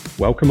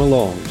Welcome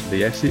along to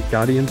the Asset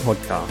Guardian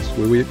podcast,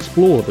 where we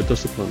explore the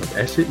discipline of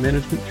asset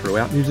management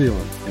throughout New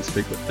Zealand and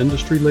speak with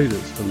industry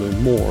leaders to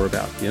learn more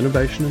about the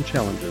innovation and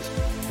challenges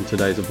in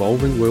today's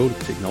evolving world of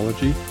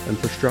technology,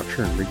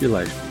 infrastructure and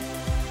regulation.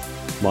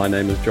 My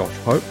name is Josh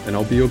Pope and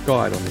I'll be your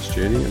guide on this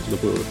journey into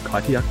the world of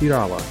kaitiaki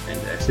rawa and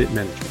asset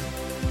management.